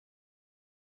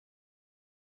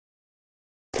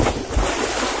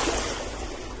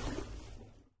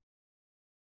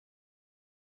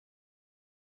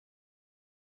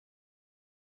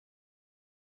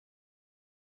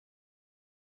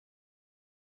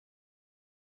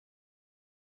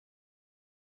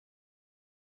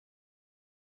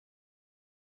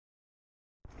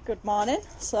Good morning.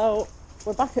 So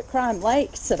we're back at Crime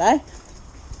Lake today.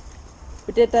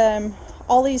 We did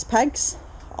all these pegs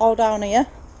all down here,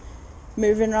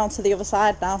 moving around to the other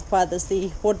side now where there's the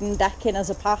wooden decking as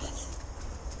a path.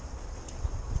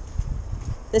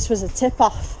 This was a tip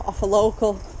off a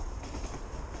local,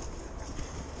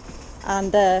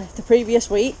 and the previous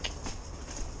week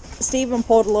Stephen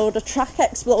poured a load of track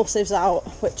explosives out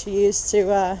which are used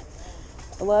to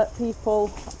alert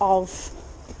people of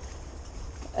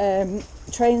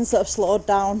trains that have slowed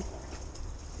down.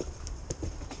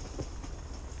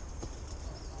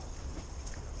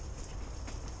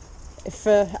 If,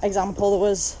 for example, there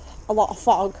was a lot of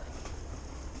fog,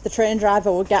 the train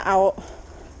driver would get out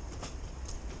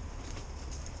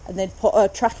and they'd put a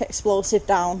track explosive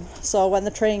down, so when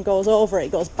the train goes over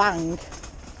it goes bang.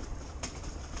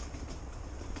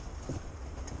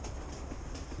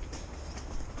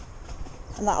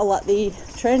 And that'll let the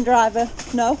train driver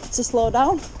know to slow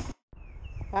down.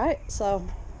 Right, so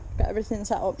got everything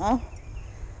set up now.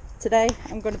 Today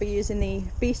I'm going to be using the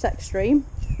Beast Extreme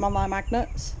from Online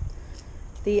Magnets,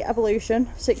 the Evolution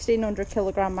 1600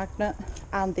 kilogram magnet,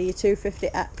 and the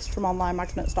 250X from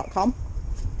onlinemagnets.com.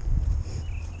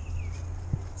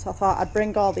 So I thought I'd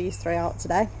bring all these three out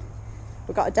today.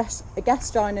 We've got a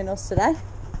guest joining us today.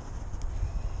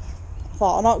 I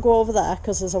thought I'll not go over there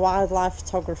because there's a wildlife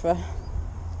photographer.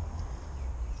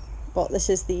 But this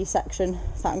is the section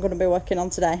that I'm going to be working on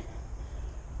today.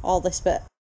 All this bit.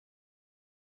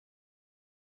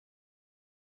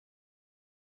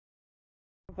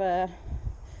 A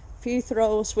few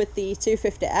throws with the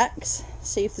 250X,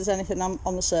 see if there's anything on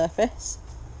the surface.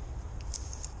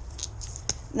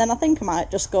 And then I think I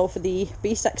might just go for the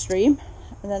Beast Extreme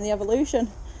and then the Evolution.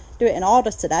 Do it in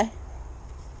order today.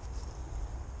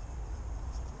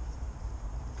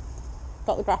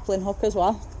 Got the grappling hook as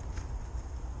well.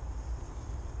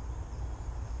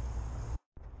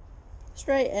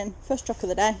 Straight in, first chuck of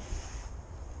the day.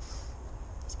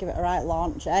 Let's give it a right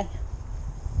launch, eh?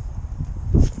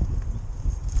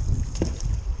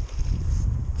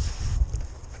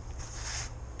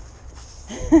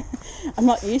 I'm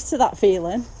not used to that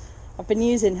feeling. I've been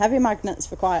using heavy magnets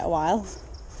for quite a while.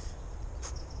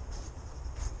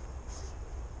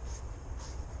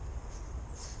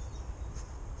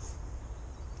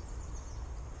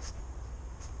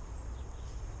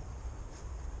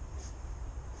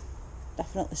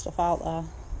 Definitely stuff out there.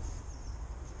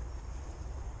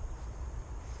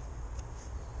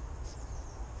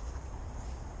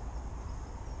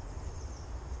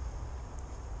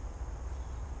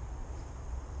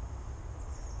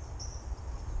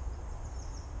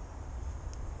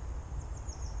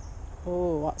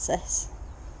 Oh, what's this?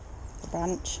 A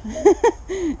branch.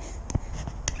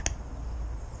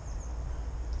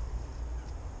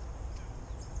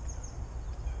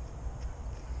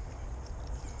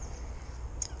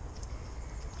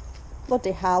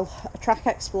 Bloody hell, a track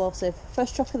explosive.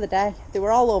 First chuck of the day. They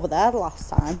were all over there the last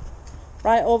time.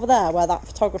 Right over there where that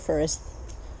photographer is.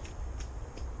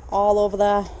 All over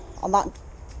there on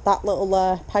that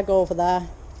little peg over there.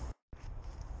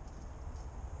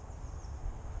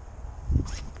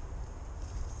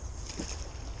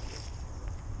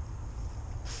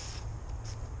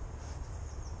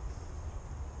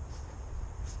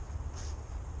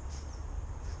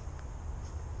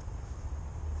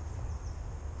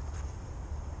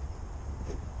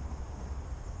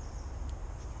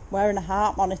 Wearing a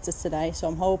heart monitor today, so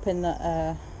I'm hoping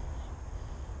that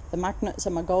the magnets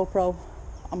on my GoPro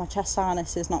on my chest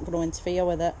harness is not going to interfere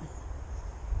with it.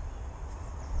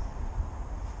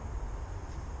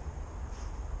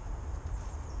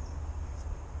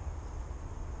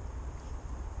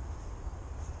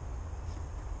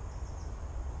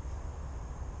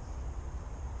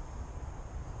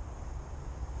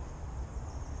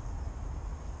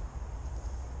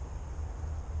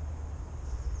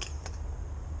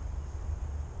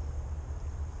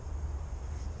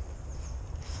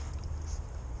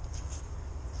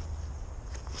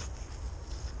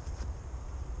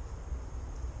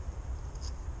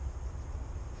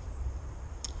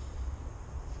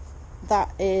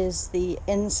 That is the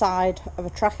inside of a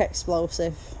track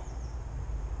explosive.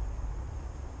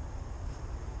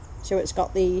 So it's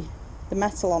got the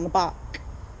metal on the back.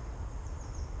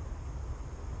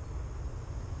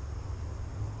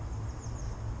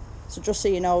 So just so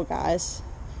you know, guys,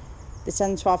 they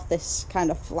tend to have this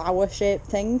kind of flower shaped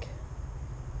thing.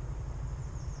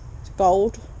 It's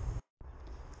gold.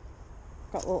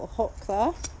 Got a little hook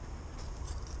there.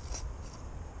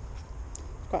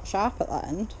 It's quite sharp at that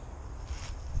end.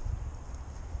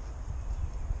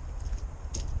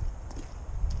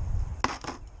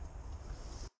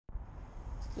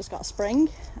 Just got a spring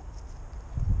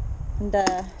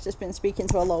and just been speaking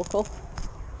to a local,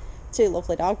 2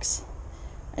 lovely dogs,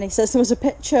 and he says there was a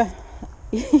picture.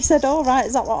 He said, "Oh right,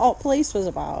 is that what Alt Police was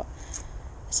about?"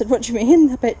 I said, "What do you mean,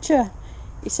 the picture?"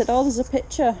 He said, "Oh, there's a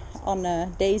picture on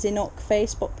Daisy Nook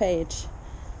Facebook page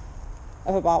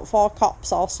of about 4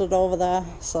 cops all stood over there,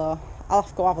 so I'll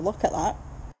have to go have a look at that."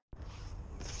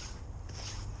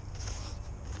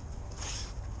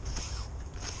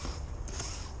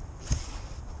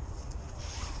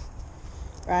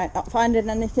 Right, not finding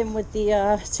anything with the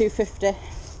 250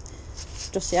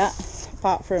 just yet,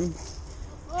 apart from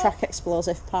track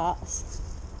explosive parts.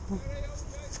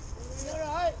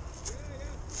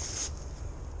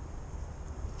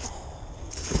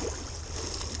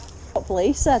 What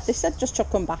police said, they said just chuck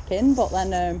them back in, but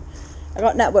then I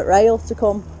got Network Rail to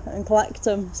come and collect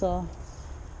them, so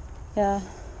yeah.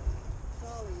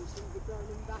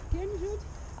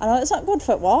 I know it's not good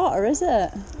for water, is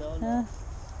it? No. Yeah.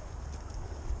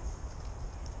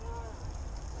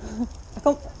 I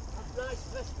can't... Have nice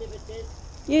festivities.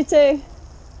 You too.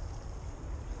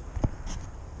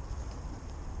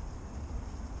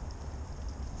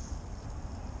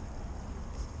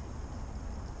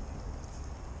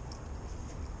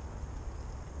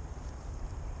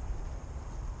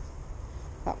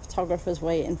 That photographer's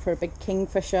waiting for a big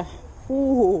kingfisher.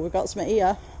 Ooh, we got some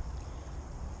here.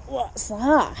 What's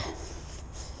that?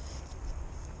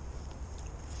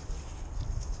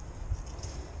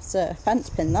 It's a fence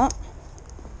pin, that.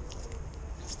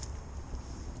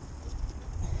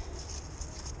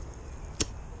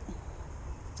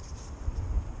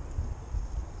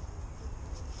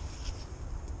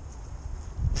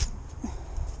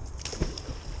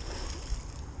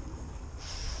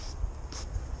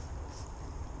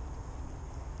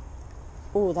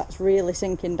 Oh, that's really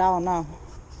sinking down now.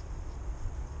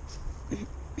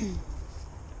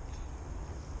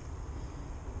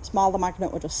 Smaller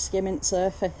magnet were just skimming the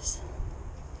surface.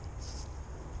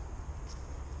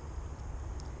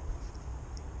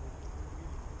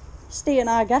 Steve and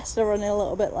our guests are running a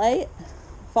little bit late.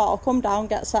 Thought I'll come down,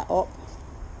 get set up.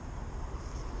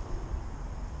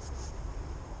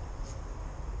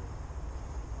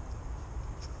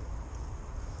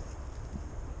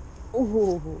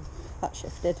 Ooh, that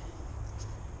shifted.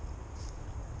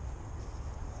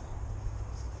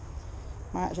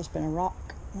 Might have just been a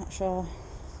rock, not sure.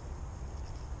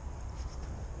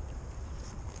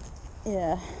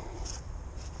 Yeah.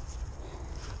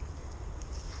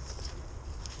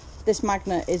 This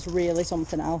magnet is really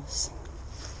something else.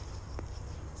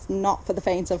 It's not for the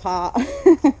faint of heart.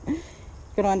 You're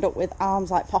gonna end up with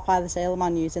arms like Popeye the Sailor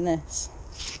Man using this.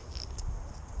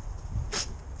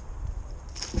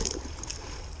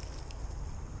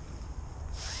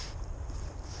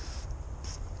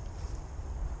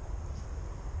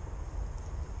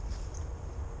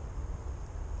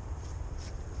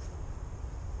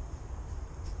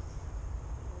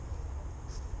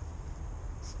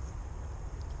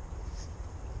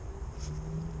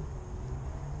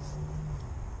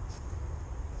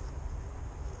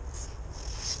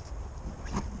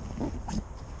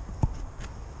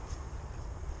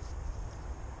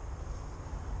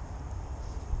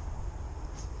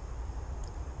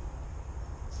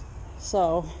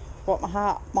 So what my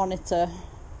heart monitor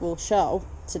will show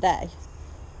today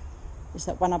is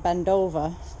that when I bend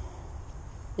over,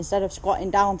 instead of squatting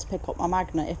down to pick up my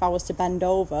magnet, if I was to bend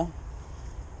over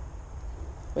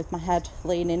with my head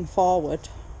leaning forward,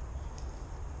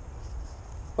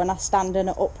 when I stand in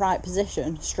an upright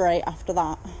position straight after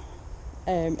that,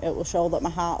 it will show that my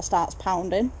heart starts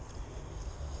pounding.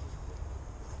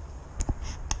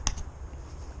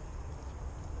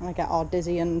 And I get all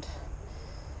dizzy and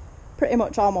pretty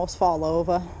much almost fall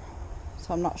over,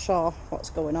 so I'm not sure what's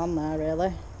going on there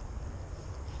really.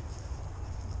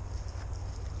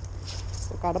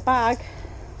 We've got a bag.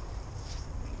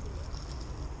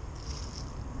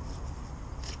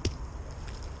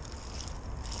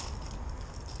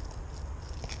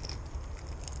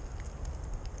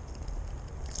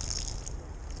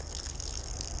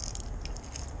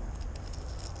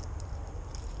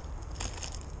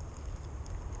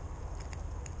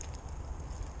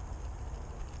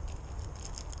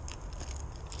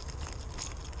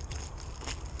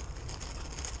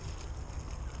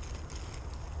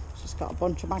 Got a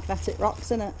bunch of magnetic rocks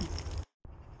in it.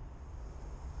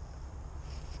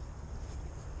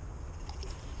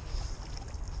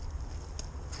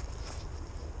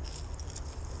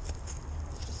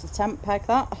 Just a tent peg,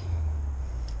 that.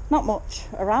 Not much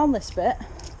around this bit. I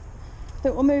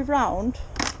think we'll move round.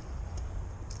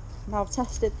 Now I've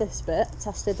tested this bit,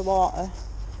 tested the water.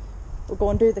 We'll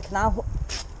go and do the canal.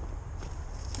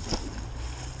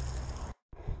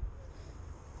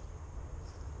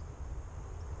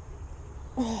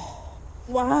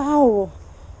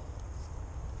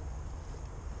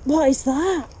 What is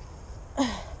that?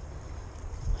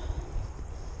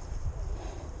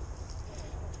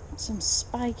 Some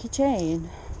spiky chain.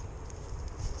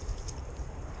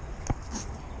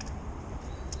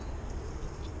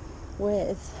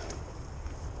 With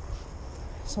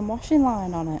some washing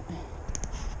line on it.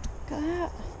 Look at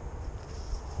that.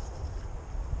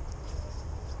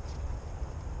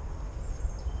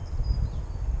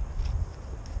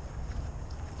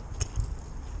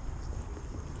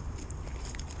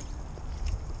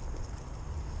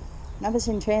 Never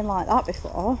seen chain like that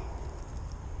before.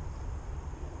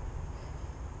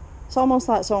 It's almost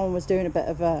like someone was doing a bit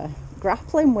of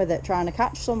grappling with it, trying to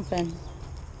catch something,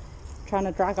 trying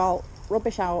to drag all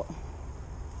rubbish out.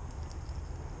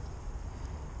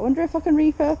 I wonder if I can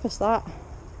repurpose that.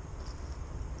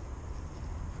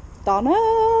 Donna!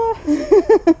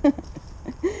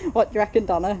 What do you reckon,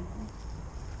 Donna?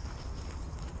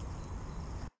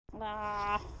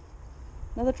 Ah,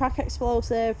 another track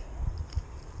explosive.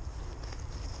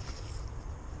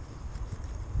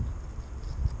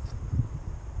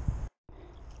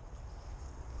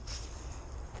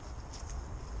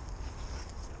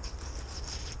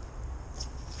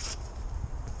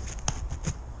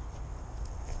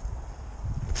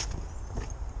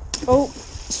 Oh,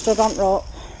 stood on rope.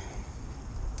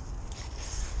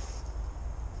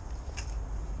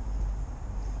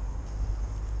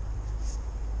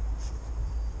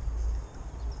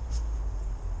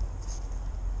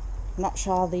 I'm not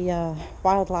sure the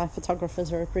wildlife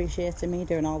photographers are appreciating me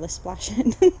doing all this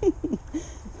splashing.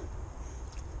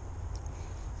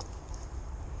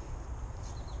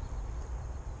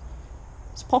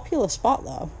 It's a popular spot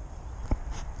though.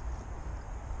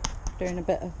 Doing a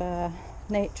bit of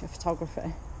nature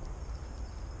photography.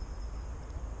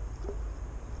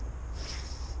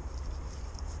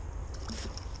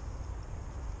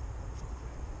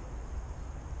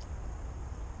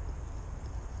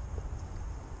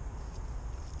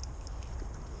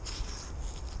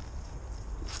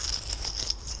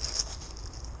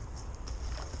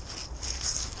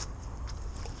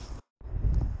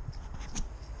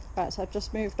 Right, so I've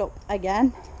just moved up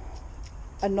again.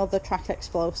 Another track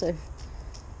explosive.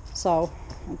 So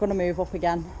I'm going to move up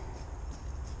again.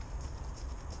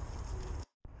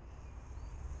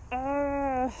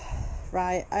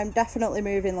 Right, I'm definitely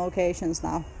moving locations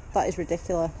now. That is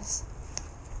ridiculous.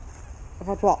 I've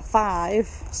had what, 5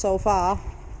 so far.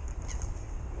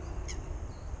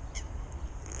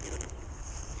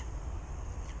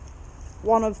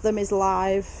 One of them is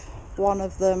live, one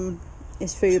of them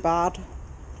is foobard.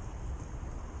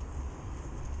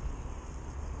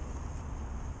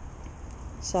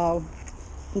 So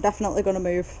I'm definitely going to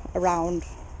move around.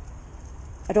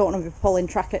 I don't want to be pulling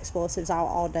track explosives out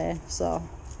all day, so.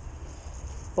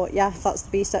 But yeah, that's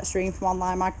the Beast Extreme from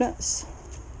Online Magnets.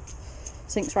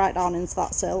 Sinks right down into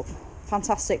that silt.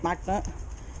 Fantastic magnet.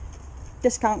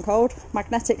 Discount code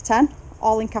magnetic10,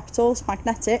 all in capitals,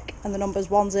 magnetic, and the number's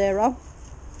 10.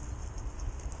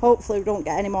 Hopefully we don't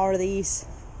get any more of these.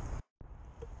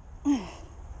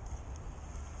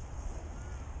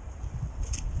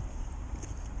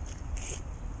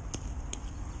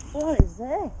 What is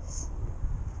this?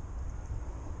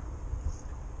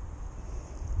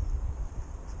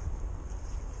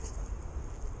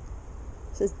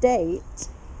 It says date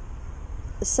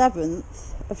the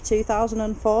 7th of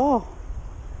 2004.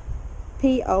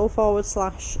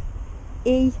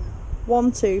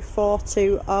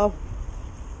 PO/E12420.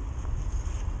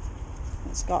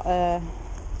 It's got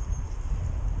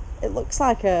it looks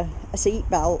like a seat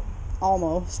belt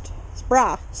almost. It's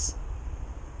brass.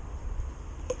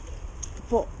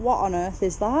 But what on earth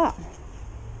is that?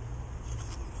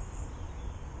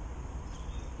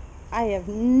 I have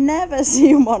never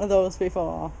seen one of those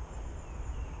before.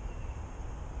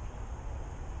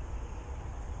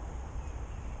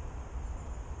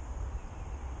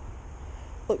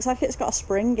 Looks like it's got a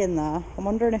spring in there. I'm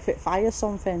wondering if it fires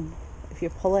something if you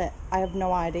pull it. I have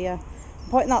no idea. I'm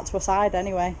putting that to a side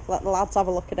anyway. Let the lads have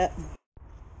a look at it.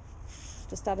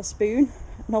 Just had a spoon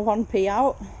and a 1p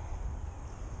out.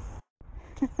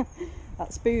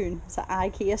 That spoon is an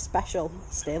IKEA special,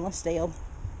 stainless steel.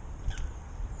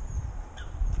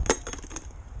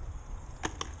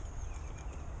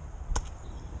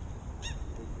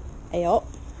 Hey up.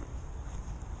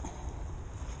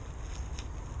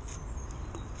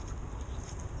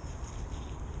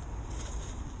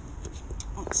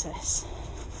 What's this?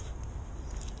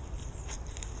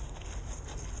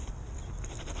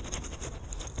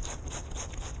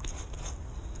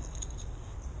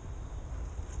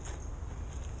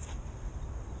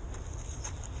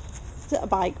 Is it a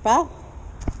bike bell?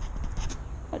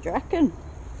 What do you reckon?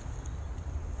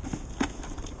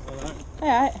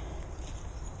 Alright.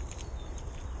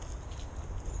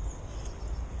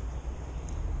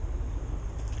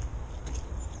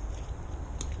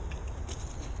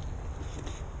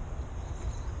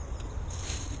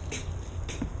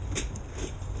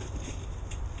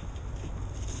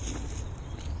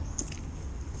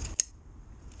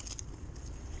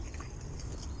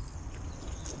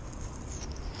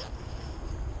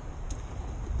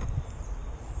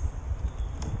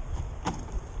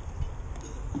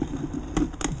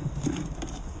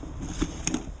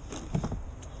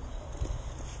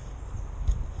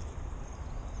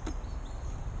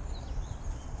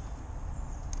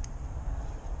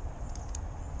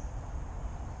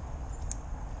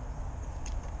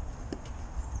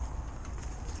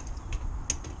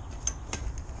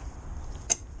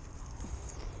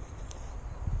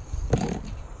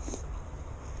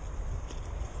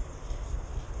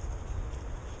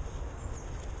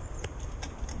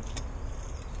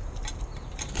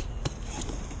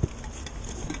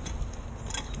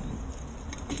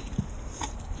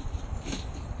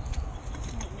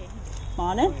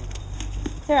 Morning.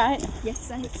 You alright?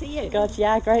 Yes, I see you. Good,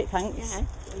 yeah, great, thanks. Yeah.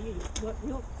 What are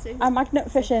you up to? I'm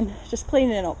magnet fishing, just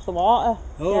cleaning up the water.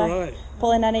 Oh, yeah. right.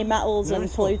 Pulling any metals and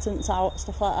Nice one. pollutants out,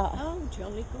 stuff like that. Oh,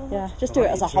 jolly good. Yeah, just I do it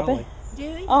like as a your hobby. trolley. Do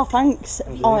you? Oh, thanks.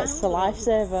 Have Oh, you? it's a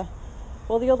lifesaver.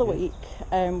 Well, the other week,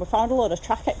 we found a load of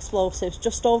track explosives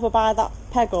just over by that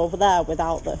peg over there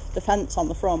without the fence on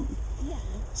the front. Yeah.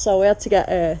 So we had to get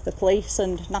the police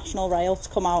and National Rail to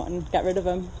come out and get rid of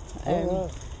them. Oh,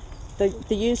 right.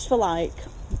 They're used for like,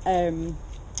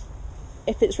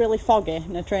 if it's really foggy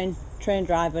and a train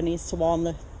driver needs to warn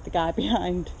the guy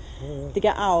behind, they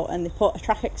get out and they put a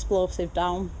track explosive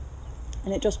down,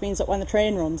 and it just means that when the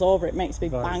train runs over it makes a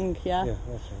big Right. bang. Yeah. Yeah,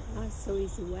 that's right. Oh, so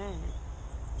he's aware.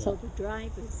 So the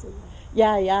driver's aware.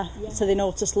 Yeah, yeah, Yeah. So they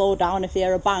know to slow down. If they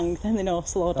hear a bang, then they know to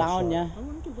slow That's down. right. Yeah. I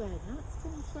wonder where that's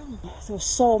come from. There were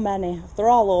so many. They're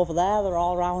all over there. They're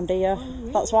all around here. Oh,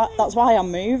 That's why. really? That's why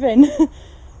I'm moving.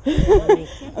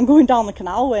 I'm going down the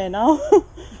canalway now.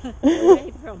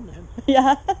 Away from them.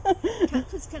 Yeah.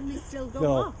 Because can they still go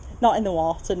No. off? Not in the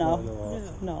water. No. Not in the water.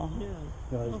 No. No.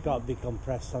 No, it's got to be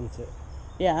compressed, hasn't it?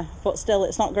 Yeah, but still,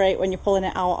 it's not great when you're pulling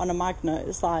it out on a magnet.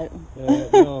 It's like,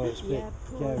 No, it's a bit Yeah, of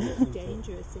course. scary, It's isn't it?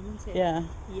 dangerous, isn't it? yeah.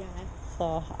 Yeah.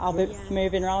 So I'll be Yeah.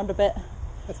 moving around a bit.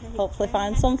 Take Hopefully care.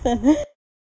 find something.